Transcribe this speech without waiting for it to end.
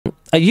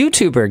A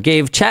YouTuber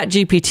gave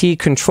ChatGPT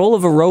control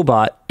of a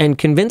robot and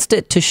convinced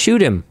it to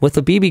shoot him with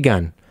a BB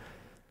gun.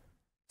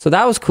 So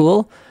that was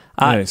cool.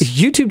 Nice.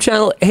 YouTube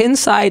channel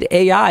Inside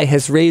AI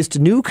has raised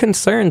new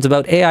concerns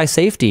about AI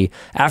safety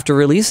after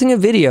releasing a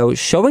video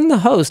showing the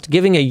host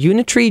giving a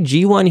Unitree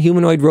G1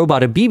 humanoid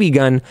robot a BB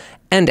gun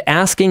and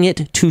asking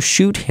it to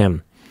shoot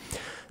him.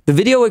 The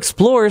video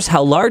explores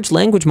how large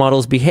language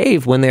models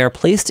behave when they are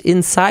placed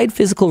inside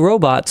physical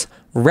robots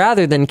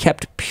rather than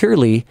kept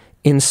purely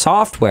in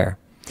software.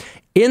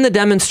 In the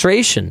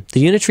demonstration,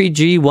 the Unitree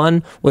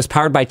G1 was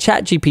powered by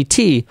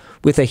ChatGPT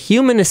with a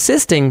human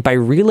assisting by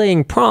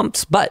relaying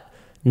prompts, but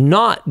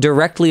not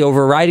directly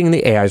overriding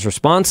the AI's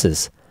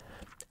responses.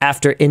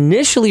 After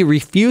initially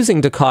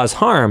refusing to cause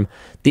harm,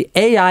 the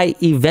AI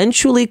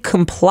eventually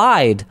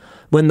complied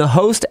when the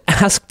host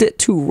asked it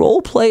to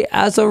roleplay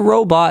as a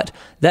robot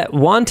that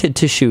wanted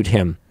to shoot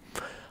him,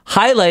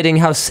 highlighting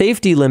how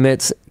safety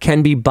limits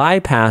can be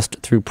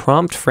bypassed through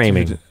prompt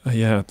framing.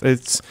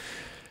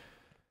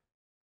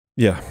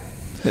 Yeah,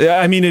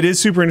 I mean, it is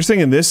super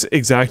interesting, and this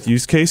exact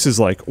use case is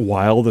like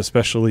wild,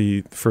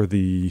 especially for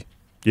the,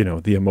 you know,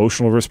 the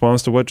emotional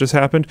response to what just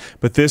happened.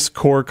 But this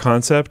core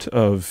concept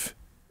of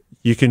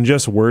you can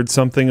just word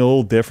something a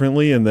little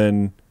differently and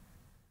then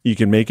you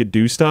can make it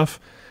do stuff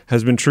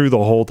has been true the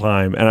whole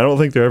time, and I don't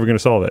think they're ever going to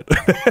solve it.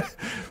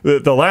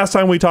 The last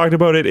time we talked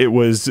about it, it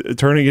was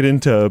turning it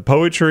into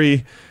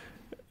poetry.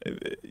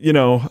 You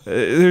know,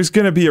 there's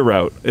going to be a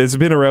route. It's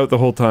been a route the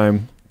whole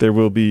time. There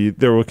will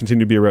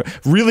continue to be a route.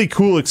 Really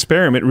cool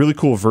experiment, really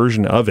cool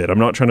version of it. I'm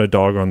not trying to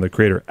dog on the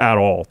creator at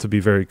all, to be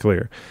very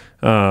clear.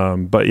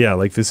 But yeah,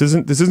 like this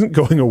isn't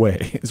going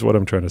away, is what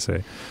I'm trying to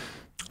say.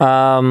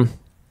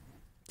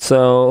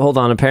 So hold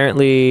on.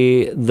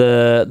 Apparently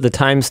the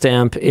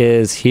timestamp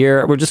is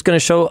here. We're just going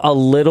to show a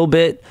little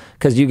bit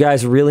because you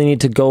guys really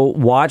need to go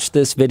watch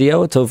this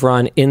video. It's over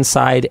on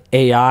Inside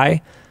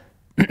AI.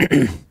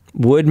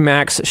 Would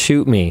Max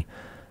shoot me?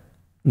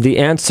 The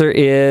answer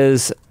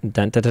is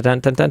dun, dun, dun,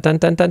 dun, dun, dun,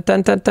 dun, dun,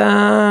 dun, dun,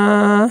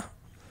 dun.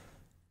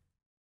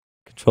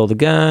 Control the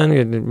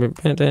gun.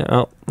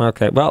 Oh,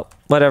 okay. Well,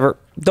 whatever.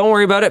 Don't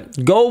worry about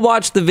it. Go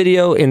watch the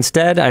video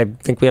instead. I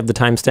think we have the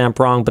timestamp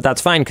wrong, but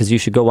that's fine because you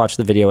should go watch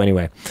the video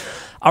anyway.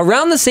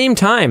 Around the same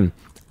time,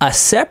 a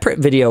separate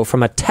video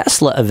from a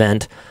Tesla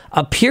event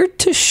appeared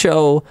to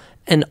show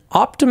an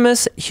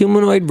Optimus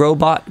humanoid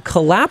robot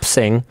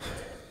collapsing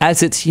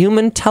as its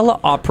human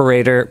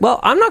teleoperator. Well,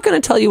 I'm not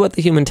going to tell you what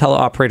the human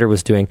teleoperator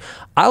was doing.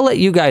 I'll let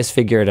you guys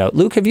figure it out.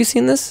 Luke, have you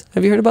seen this?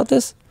 Have you heard about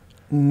this?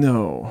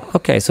 No.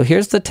 Okay, so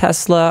here's the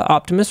Tesla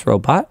Optimus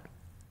robot.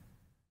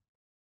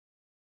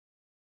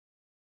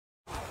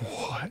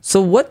 What? So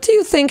what do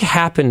you think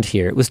happened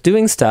here? It was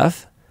doing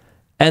stuff,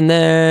 and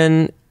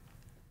then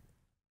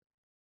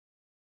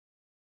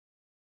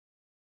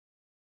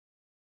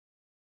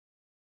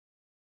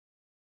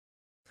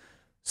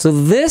so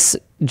this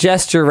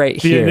gesture right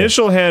here. The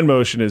initial hand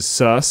motion is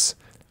sus,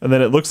 and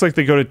then it looks like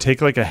they go to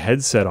take like a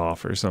headset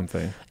off or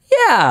something.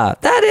 Yeah,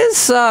 that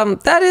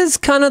is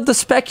kind of the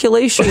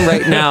speculation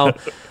right now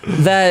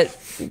that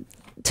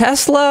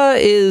Tesla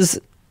is,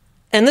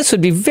 and this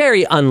would be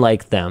very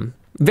unlike them,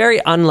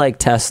 very unlike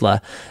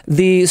Tesla.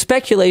 The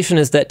speculation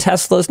is that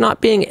Tesla is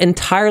not being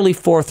entirely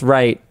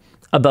forthright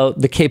about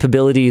the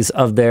capabilities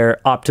of their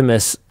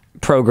Optimus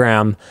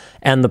program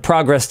and the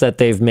progress that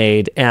they've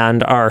made,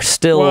 and are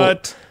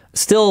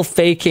still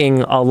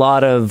faking a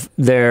lot of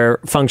their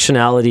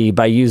functionality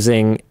by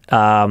using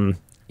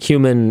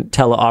human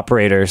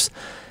teleoperators.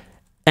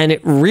 And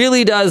it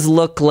really does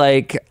look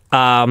like,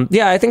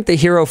 yeah, I think the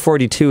Hero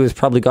 42 has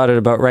probably got it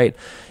about right.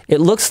 It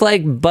looks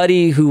like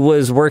Buddy, who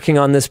was working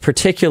on this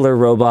particular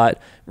robot,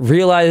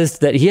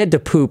 realized that he had to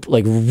poop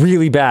like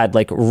really bad,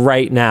 like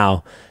right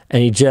now.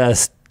 And he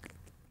just,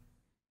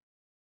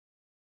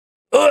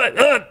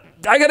 I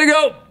gotta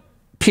go,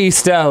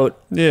 peaced out.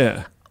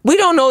 Yeah. We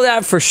don't know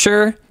that for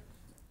sure.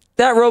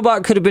 That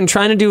robot could have been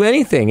trying to do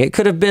anything. It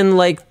could have been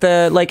like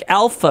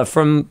Alpha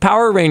from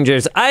Power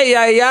Rangers.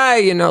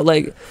 You know,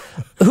 like,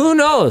 who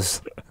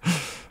knows?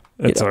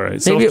 That's all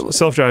right.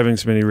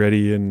 Self-driving's been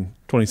ready in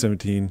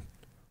 2017.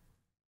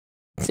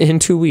 In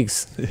 2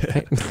 weeks.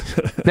 Yeah.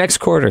 Next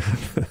quarter.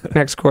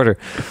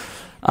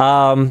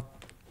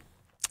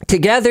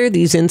 Together,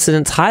 these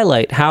incidents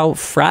highlight how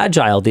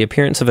fragile the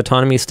appearance of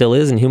autonomy still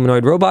is in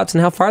humanoid robots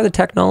and how far the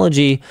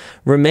technology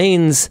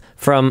remains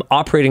from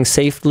operating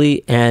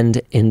safely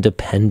and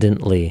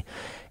independently.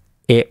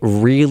 It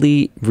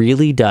really,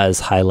 really does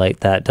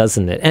highlight that,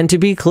 doesn't it? And to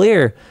be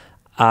clear,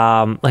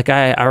 like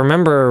I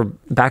remember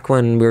back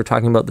when we were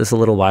talking about this a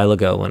little while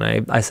ago, when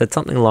I said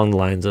something along the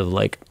lines of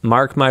like,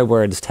 mark my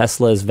words,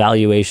 Tesla's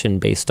valuation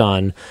based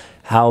on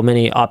how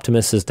many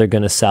Optimuses they're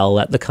going to sell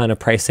at the kind of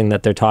pricing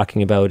that they're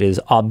talking about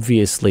is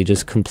obviously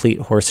just complete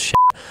horse shit.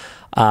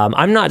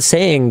 I'm not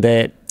saying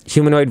that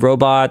humanoid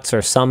robots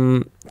or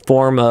some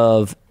form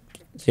of,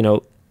 you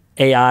know,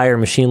 AI or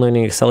machine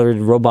learning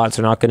accelerated robots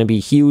are not going to be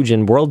huge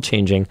and world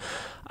changing.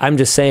 I'm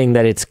just saying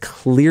that it's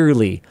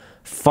clearly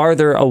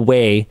farther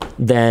away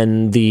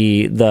than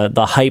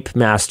the hype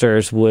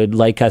masters would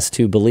like us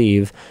to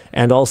believe.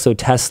 And also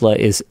Tesla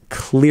is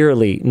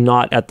clearly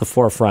not at the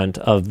forefront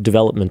of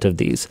development of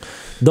these.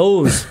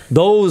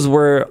 Those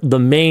were the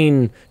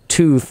main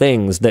two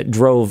things that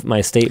drove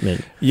my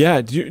statement.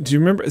 Yeah. Do you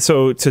remember?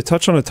 So to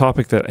touch on a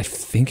topic that I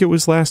think it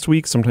was last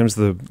week, sometimes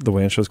the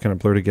WAN shows kind of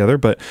blur together,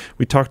 but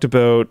we talked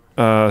about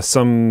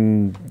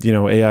some,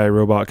 AI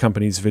robot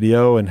company's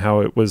video and how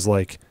it was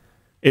like,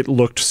 it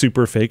looked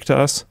super fake to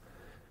us.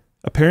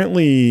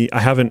 Apparently, I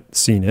haven't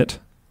seen it,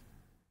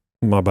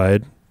 my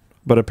bad,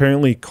 but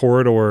apparently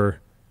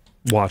Corridor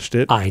watched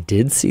it. I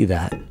did see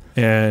that.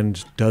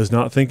 And does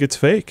not think it's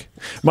fake.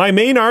 My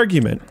main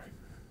argument,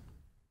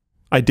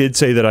 I did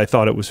say that I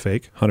thought it was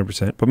fake,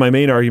 100%, but my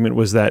main argument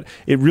was that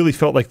it really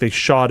felt like they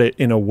shot it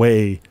in a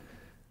way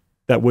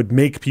that would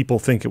make people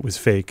think it was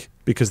fake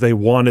because they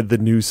wanted the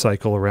news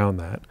cycle around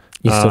that.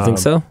 You still think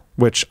so?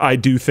 Which I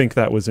do think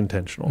that was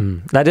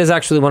intentional. That is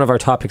actually one of our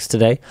topics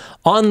today.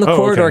 On the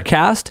Corridor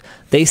cast,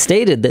 they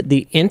stated that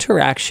the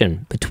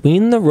interaction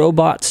between the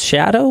robot's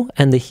shadow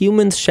and the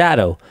human's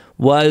shadow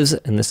was,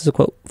 and this is a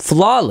quote,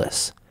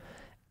 flawless.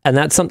 And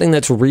that's something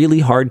that's really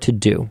hard to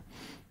do.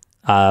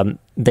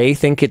 They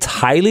think it's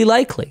highly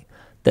likely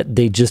that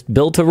they just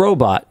built a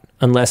robot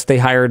unless they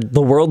hired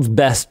the world's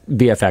best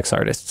VFX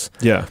artists.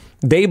 Yeah.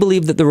 They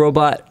believe that the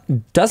robot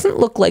doesn't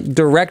look like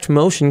direct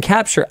motion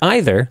capture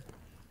either,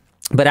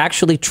 but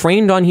actually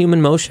trained on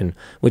human motion,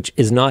 which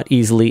is not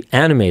easily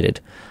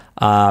animated.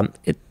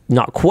 It's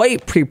not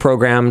quite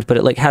pre-programmed, but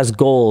it has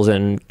goals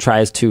and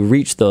tries to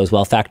reach those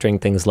while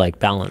factoring things like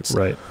balance.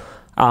 Right.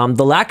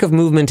 The lack of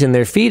movement in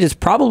their feet is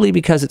probably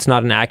because it's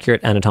not an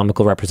accurate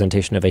anatomical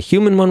representation of a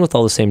human one with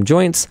all the same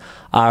joints.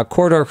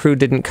 Corridor crew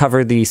didn't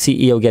cover the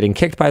CEO getting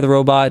kicked by the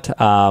robot,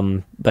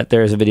 but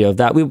there is a video of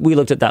that. We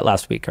looked at that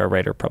last week. Our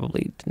writer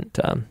probably didn't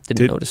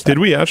notice that. Did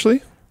we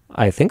actually?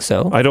 I think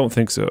so. I don't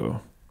think so.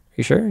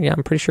 You sure? Yeah,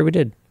 I'm pretty sure we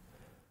did.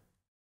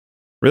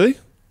 Really?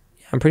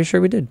 Yeah, I'm pretty sure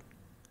we did.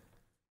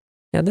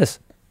 Yeah, this.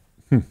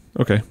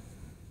 Okay.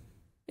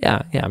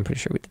 Yeah, I'm pretty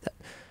sure we did that.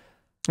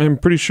 I'm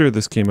pretty sure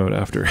this came out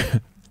after.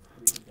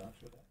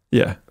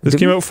 Yeah, this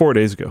came out 4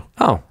 days ago.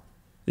 Oh.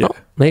 Yeah. Oh,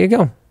 there you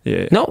go.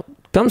 Yeah. No,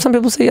 some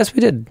people say yes, we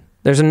did.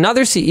 There's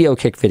another CEO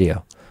kick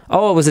video.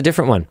 Oh, it was a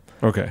different one.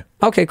 Okay.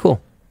 Okay,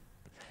 cool.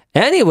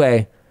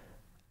 Anyway,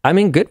 I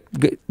mean, good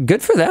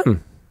for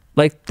them.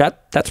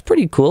 That's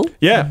pretty cool.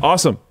 Yeah,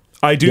 awesome.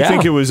 I do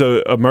think it was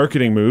a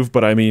marketing move,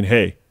 but I mean,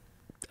 hey.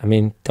 I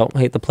mean, don't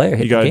hate the player.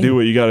 You got to do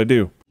what you got to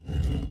do.